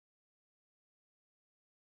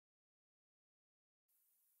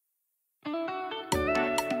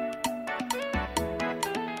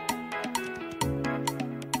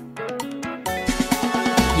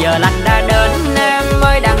giờ lành đã đến, em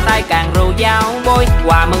mới đăng tay càng rượu giao bôi.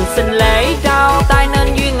 Quà mừng sinh lễ trao tay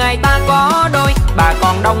nên duyên ngày ta có đôi. Bà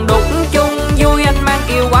còn đông đúc chung vui, anh mang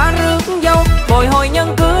kiều quá rước dâu. Bồi hồi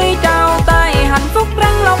nhân cưới trao tay hạnh phúc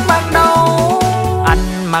răng long bạc đầu.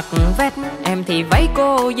 Anh mặc vest em thì váy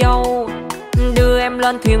cô dâu, đưa em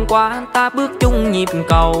lên thuyền qua ta bước chung nhịp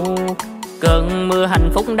cầu. Cơn mưa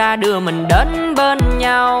hạnh phúc đã đưa mình đến bên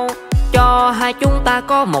nhau, cho hai chúng ta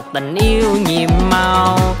có một tình yêu nhiệm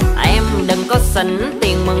màu. Em đừng có xỉn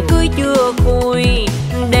tiền mừng cưới chưa khui,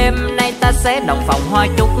 đêm nay ta sẽ đồng phòng hoa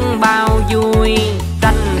chúc bao vui.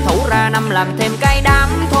 Tranh thủ ra năm làm thêm cái đám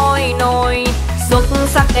thôi nôi, xuất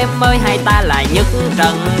sắc em ơi hay ta lại nhất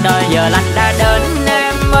trần đời. Giờ lành đã đến,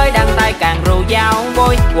 em mới đăng tay càng rượu giao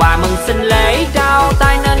bôi. Quà mừng sinh lễ trao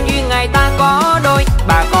tay nên duyên ngày ta có đôi.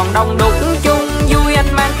 Bà còn đông đúc chung vui,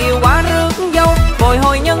 anh mang kiều quá rước dâu. Bồi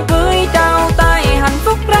hồi nhân cưới trao tay hạnh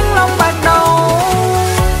phúc răng long bạc đầu.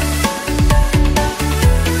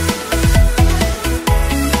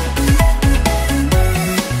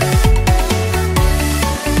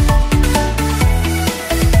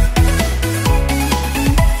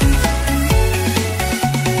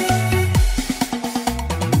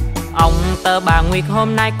 Tờ bà Nguyệt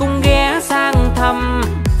hôm nay cũng ghé sang thăm,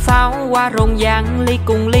 pháo hoa rộn ràng ly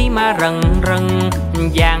cùng ly mà rần rần.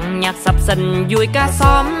 Dàn nhạc sập sình vui cả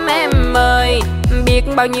xóm em ơi, biết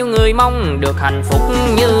bao nhiêu người mong được hạnh phúc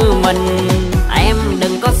như mình. Em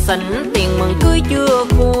đừng có xỉn tiền mừng cưới chưa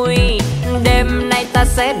khui, đêm nay ta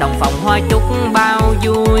sẽ đồng phòng hoa chúc bao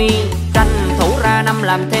vui. Tranh thủ ra năm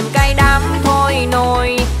làm thêm cái đám thôi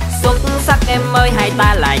nôi, xuất sắc em ơi hay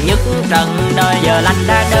ta lại nhất trần đời. Giờ lành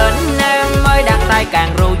đã đến, em mới đăng tay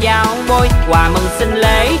càng rượu giao bôi. Quà mừng sinh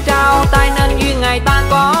lễ trao tay nên duyên ngày ta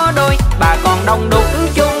có đôi. Bà còn đông đúc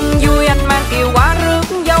chung vui, anh mang kiều quá rước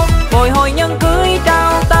dâu. Bồi hồi nhân cưới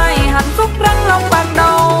trao tay hạnh phúc răng long bạc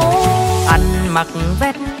đầu. Anh mặc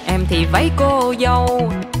vest em thì váy cô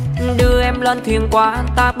dâu, đưa em lên thuyền qua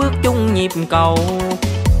ta bước chung nhịp cầu.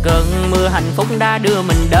 Cơn mưa hạnh phúc đã đưa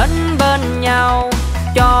mình đến bên nhau,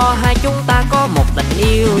 cho hai chúng ta có một tình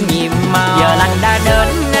yêu nhiệm màu. Giờ lành đã đến,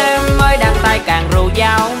 em mới đăng tay càng rượu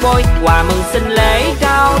giao bôi. Quà mừng sinh lễ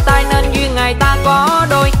trao tay nên duyên ngày ta có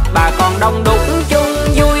đôi. Bà còn đông đúc chung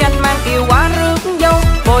vui, anh mang kiều quá rước dâu.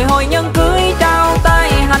 Bồi hồi nhân cưới trao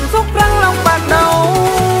tay hạnh phúc răng long bạc đầu.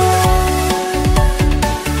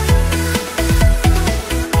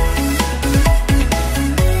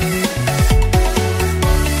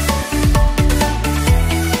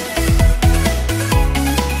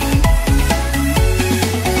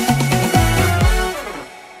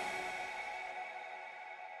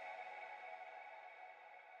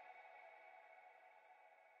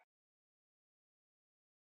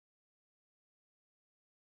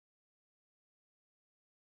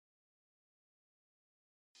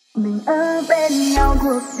 Mình ở bên nhau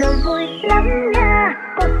cuộc đời vui lắm nha,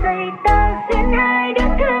 có dây ta duyên hai đứa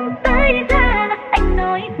thương tới ra. Anh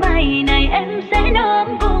nói mai này em sẽ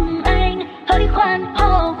nắm cùng anh, hơi khoan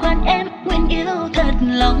hò khoan em nguyện yêu thật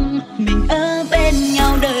lòng. Mình ở bên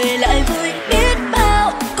nhau đời lại vui biết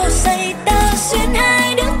bao, có dây ta duyên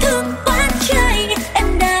hai đứa thương quá trời.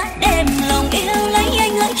 Em đã đem lòng yêu lấy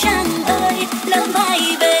anh hỡi chàng ơi, lỡ mai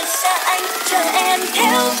về xa anh chờ em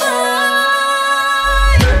theo với.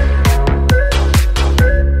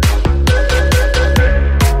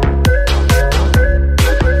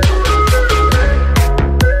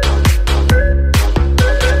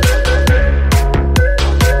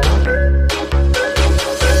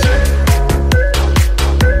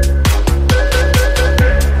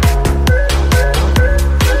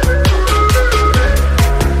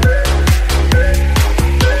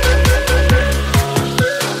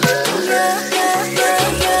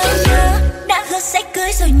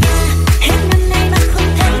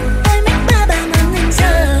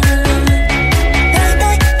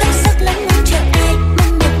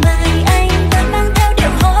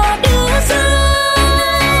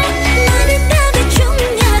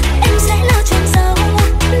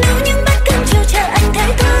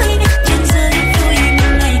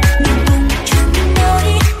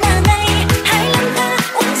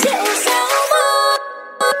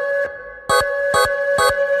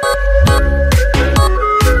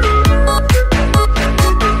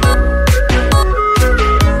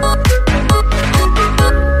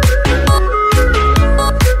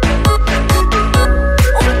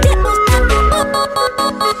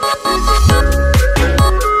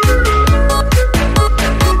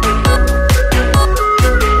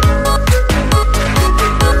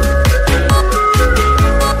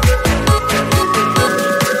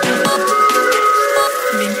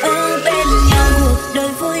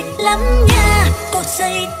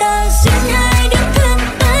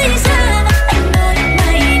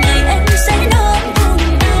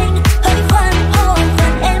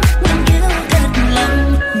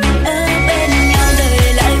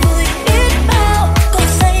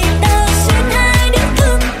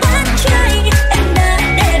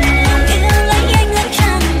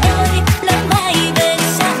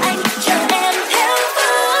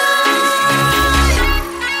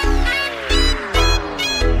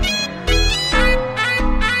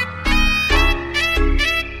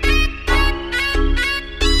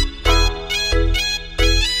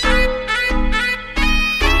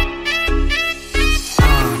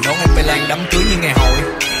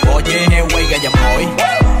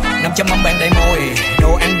 trăm mâm bàn đầy mồi,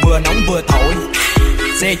 đồ ăn vừa nóng vừa thổi.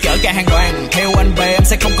 Xe chở cả hàng đoàn, theo anh về em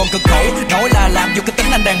sẽ không còn cực khổ. Nói là làm vô cái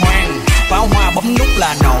tính anh đàng hoàng, pháo hoa bấm nút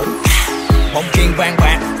là nổ. Bông kiên vang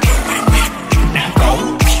bạc nặng cổ,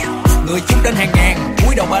 người chúng đến hàng ngàn,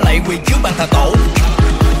 cúi đầu ba lạy quỳ trước bàn thờ tổ.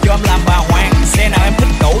 Cho em làm bà hoàng, xe nào em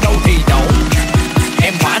thích đổ đâu thì đổ.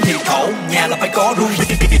 Em hỏa thì khổ, nhà là phải có ruông.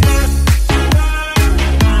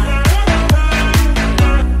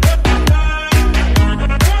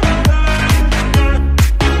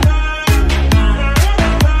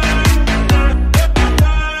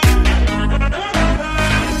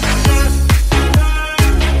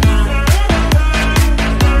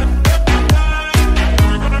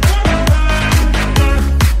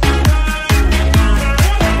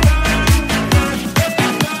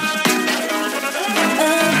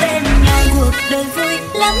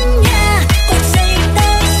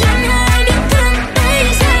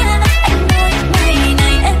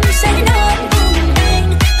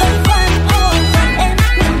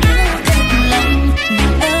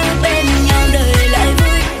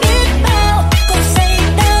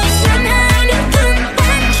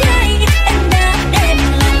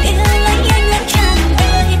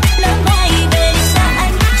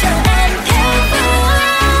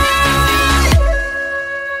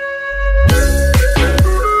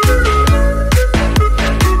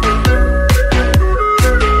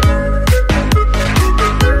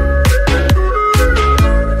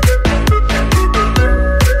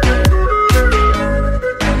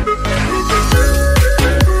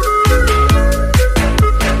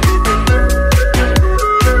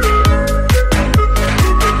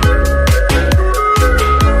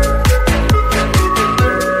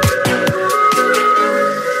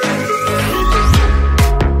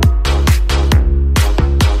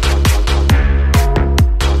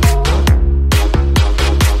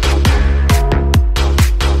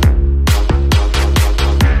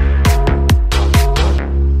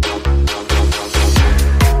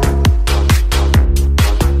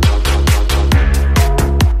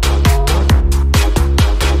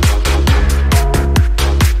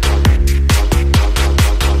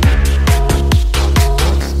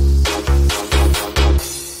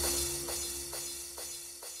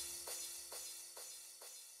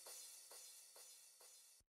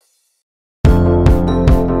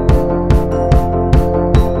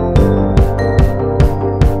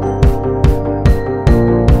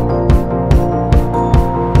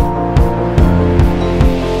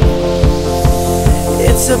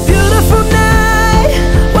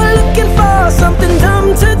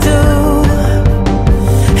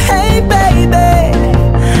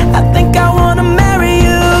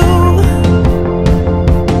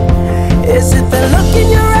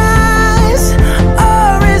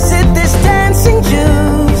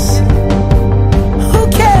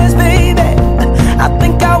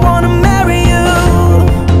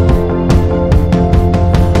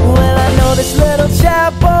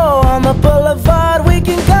 boulevard we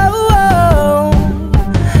can go.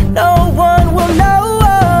 No one will know.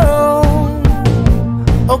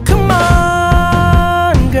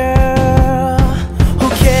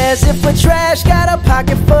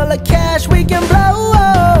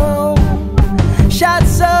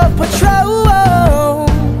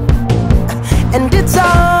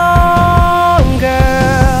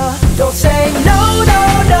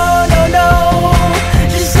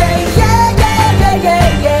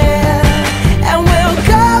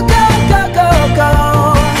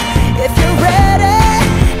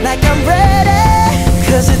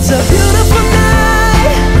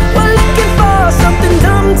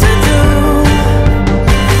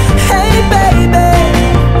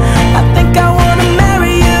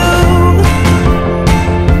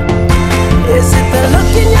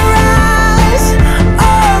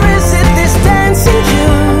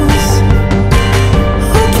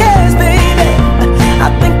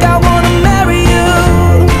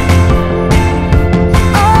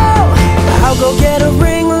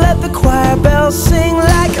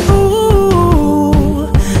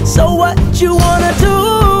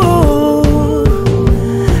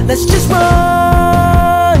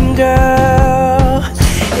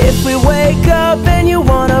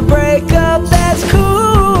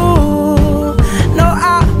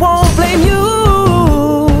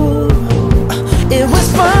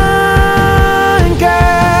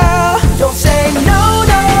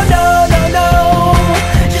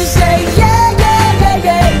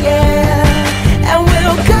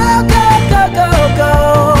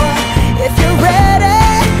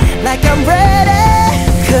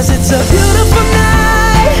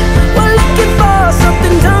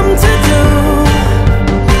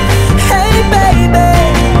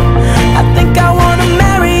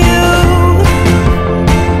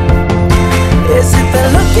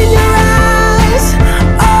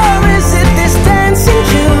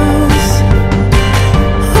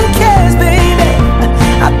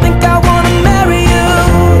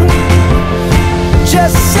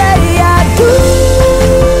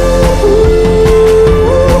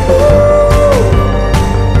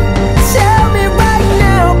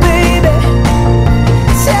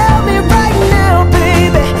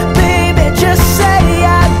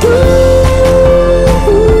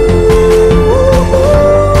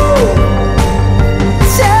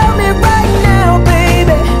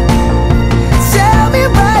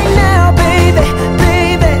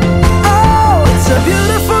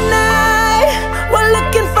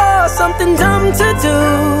 dumb to do.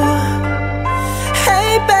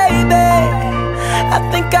 Hey baby, I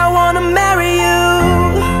think I wanna marry you.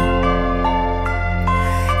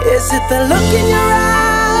 Is it the look in your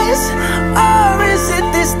eyes, or is it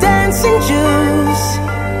this dancing juice?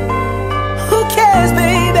 Who cares,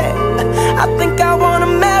 baby? I think I wanna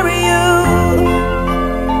marry you.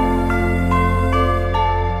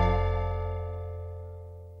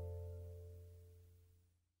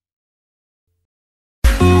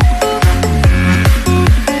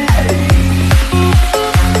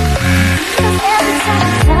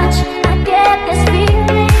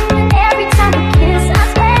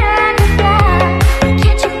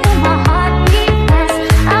 Can't you feel my heartbeat fast?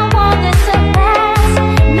 I want this to last.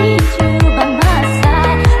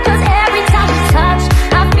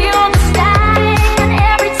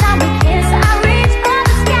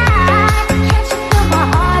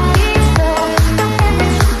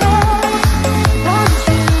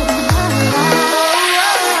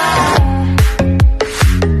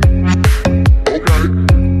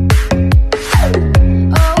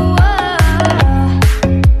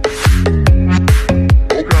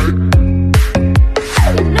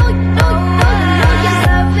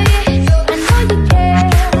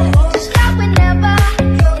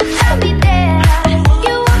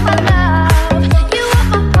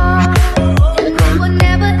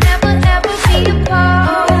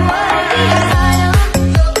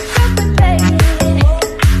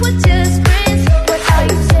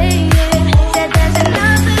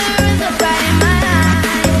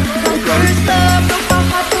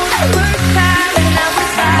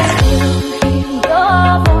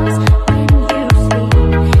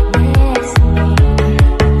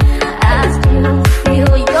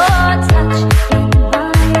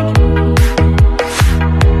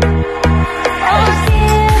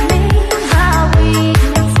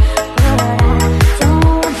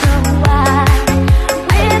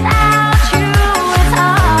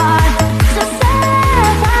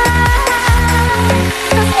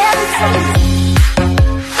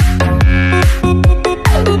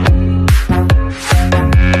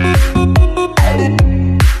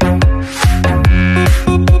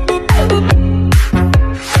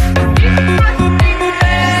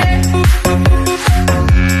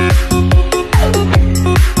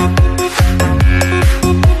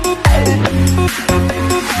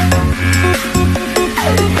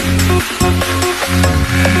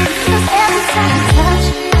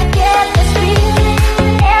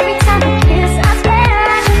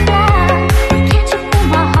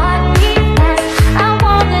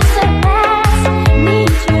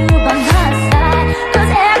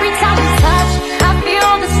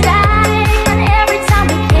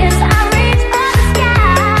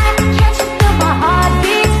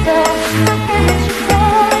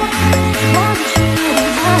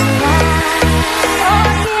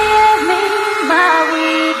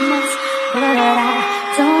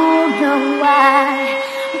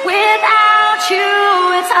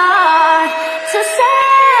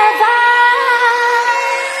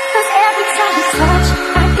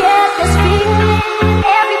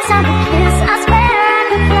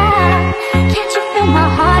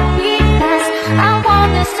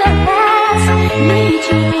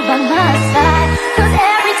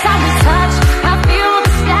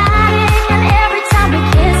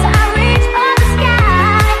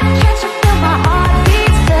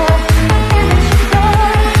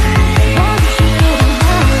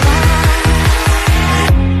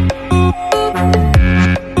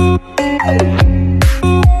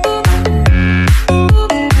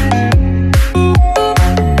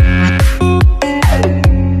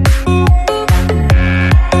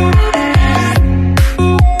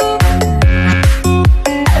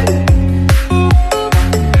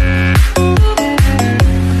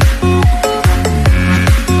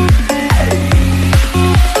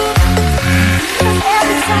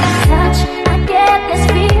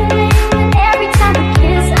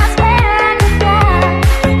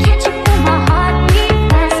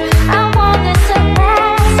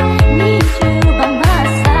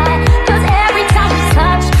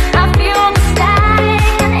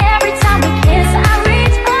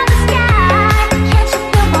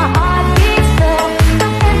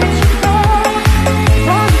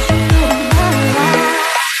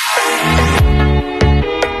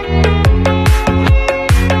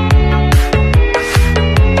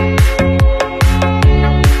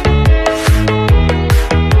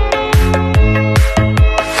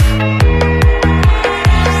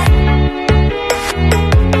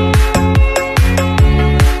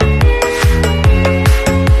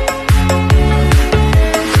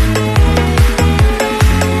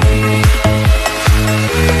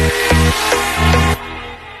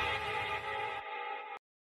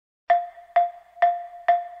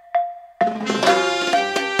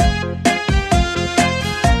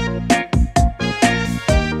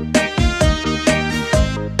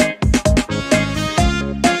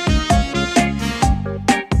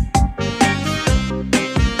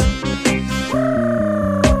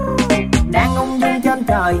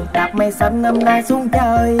 lời đạp mây xanh năm nay xuống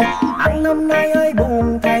trời. Anh hôm nay ơi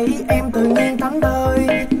buồn thấy em tự nhiên thánh thơi.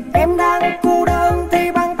 Em đang cô đơn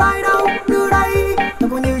thì bàn tay đâu đưa đây. Tôi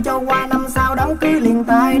coi như cho qua năm sau đám cưới liền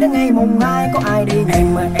tay. Đến ngày mùng 2 có ai đi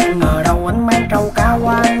em mà em ở đâu anh mang trâu cá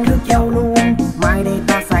quan nước châu luôn. Mai đây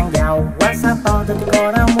ta sang giàu quá xa to tình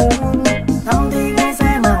cò đã muốn. Thăm thiên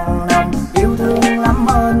sẽ mặn nồng yêu thương lắm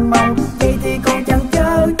mênh mông. Vậy thì còn chẳng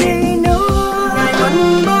chờ chi nữa. Ngày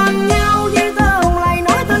mình bên nhau với tơ hồng lại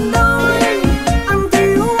nói tình đôi. Anh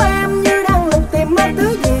thiếu em như đang lục tìm mất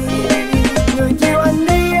thứ gì. Người chiều anh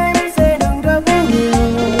đi em sẽ đừng rất nhiều.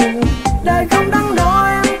 Đời không đắn đo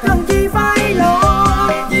em cần chi phải lo.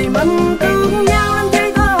 Vì mình thương nhau nên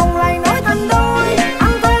chơi tơ hồng lại nói tình đôi.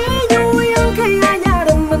 Anh thấy vui hơn khi hai gia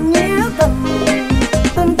đình mình nghĩa tình.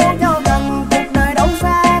 Tình tốt cho gần cuộc đời đâu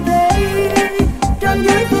xa thế. Trên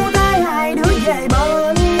dưới phu thê hai đứa về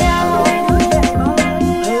bên nhau.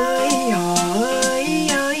 Ơi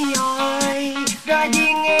ơi ra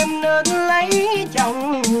duyên em nên lấy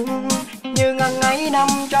chồng. Như ngần ấy năm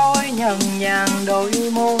trôi nhần nhàn đôi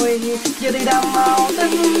môi. Giờ thì đàm màu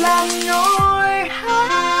tình lan nhối.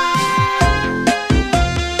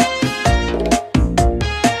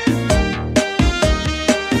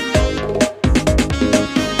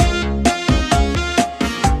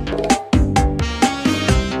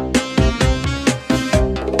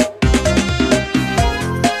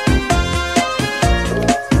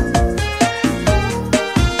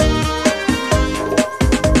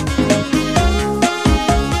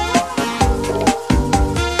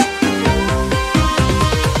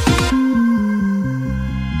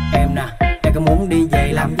 Em có muốn đi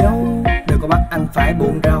về làm dâu. Đừng có bắt anh phải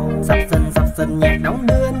buồn rầu. Sắp xinh nhạc đóng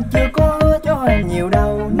đưa anh chưa có hứa cho em nhiều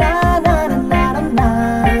đâu. Na na na na na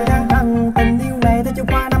na. Đang cần tình yêu này tới cho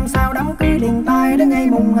qua năm sau đám cưới liền tay. Đến ngày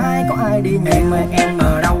mùng 2 có ai đi nhẹ. Em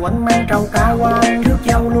ở đâu anh mang trâu cá quan nước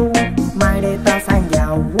châu luôn. Mai đây ta sang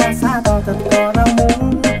giàu quá xa to tình cò đâu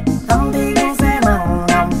muốn. Thăm thiên sẽ mặn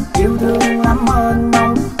nồng yêu thương lắm mênh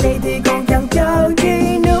mông. Vậy thì còn chẳng chờ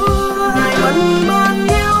chi nữa. Ngày mình bên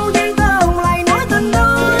nhau với tơ hồng lại nói tình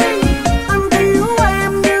đôi. Anh thiếu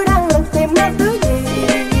em như đang lục tìm mất thứ gì.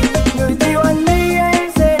 Người yêu anh đi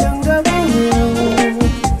em sẽ đừng rất nhiều.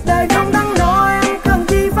 Đời không đắn đo em cần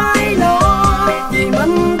chi phải lo. Vì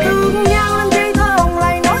mình thương nhau nên chơi tơ hồng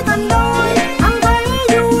lại nói tình đôi. Anh thấy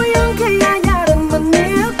vui hơn khi hai gia đình mình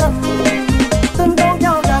nghĩa tình. Tình tốt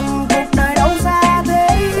cho gần cuộc đời đâu xa thế.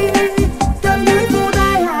 Trên dưới phu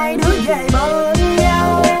thê hai đứa về bên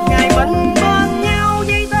nhau. Ngày mình bên nhau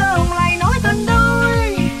với tơ hồng lại nói tình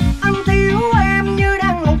đôi. Anh thiếu em như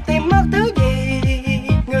đang lục tìm mất thứ gì.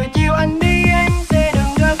 Người chiều anh đi em sẽ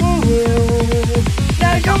đừng rất nhiều.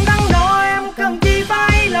 Đời không đắn đo em cần chi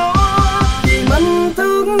phải lo. Vì mình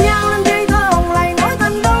thương nhau nên chơi tơ hồng lại nói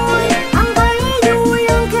tình đôi. Anh thấy vui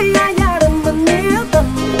hơn khi hai gia đình mình nghĩa tình.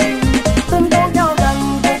 Tình tốt cho gần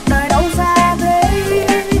cuộc đời đâu xa thế.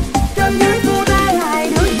 Trên dưới phu thê hai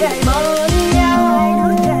đứa về bên nhau.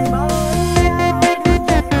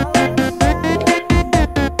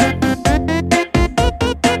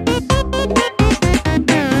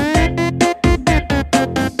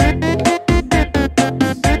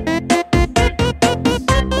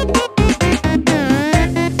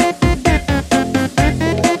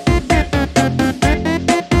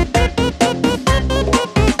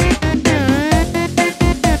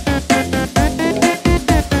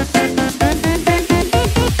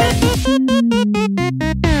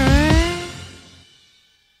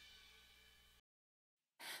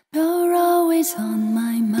 You're always on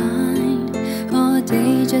my mind, all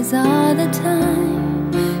day just all the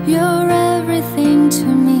time. You're everything to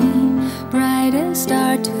me, brightest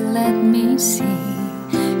star to let me see.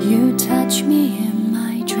 You touch me in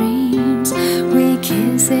my dreams, we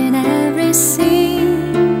kiss in every scene.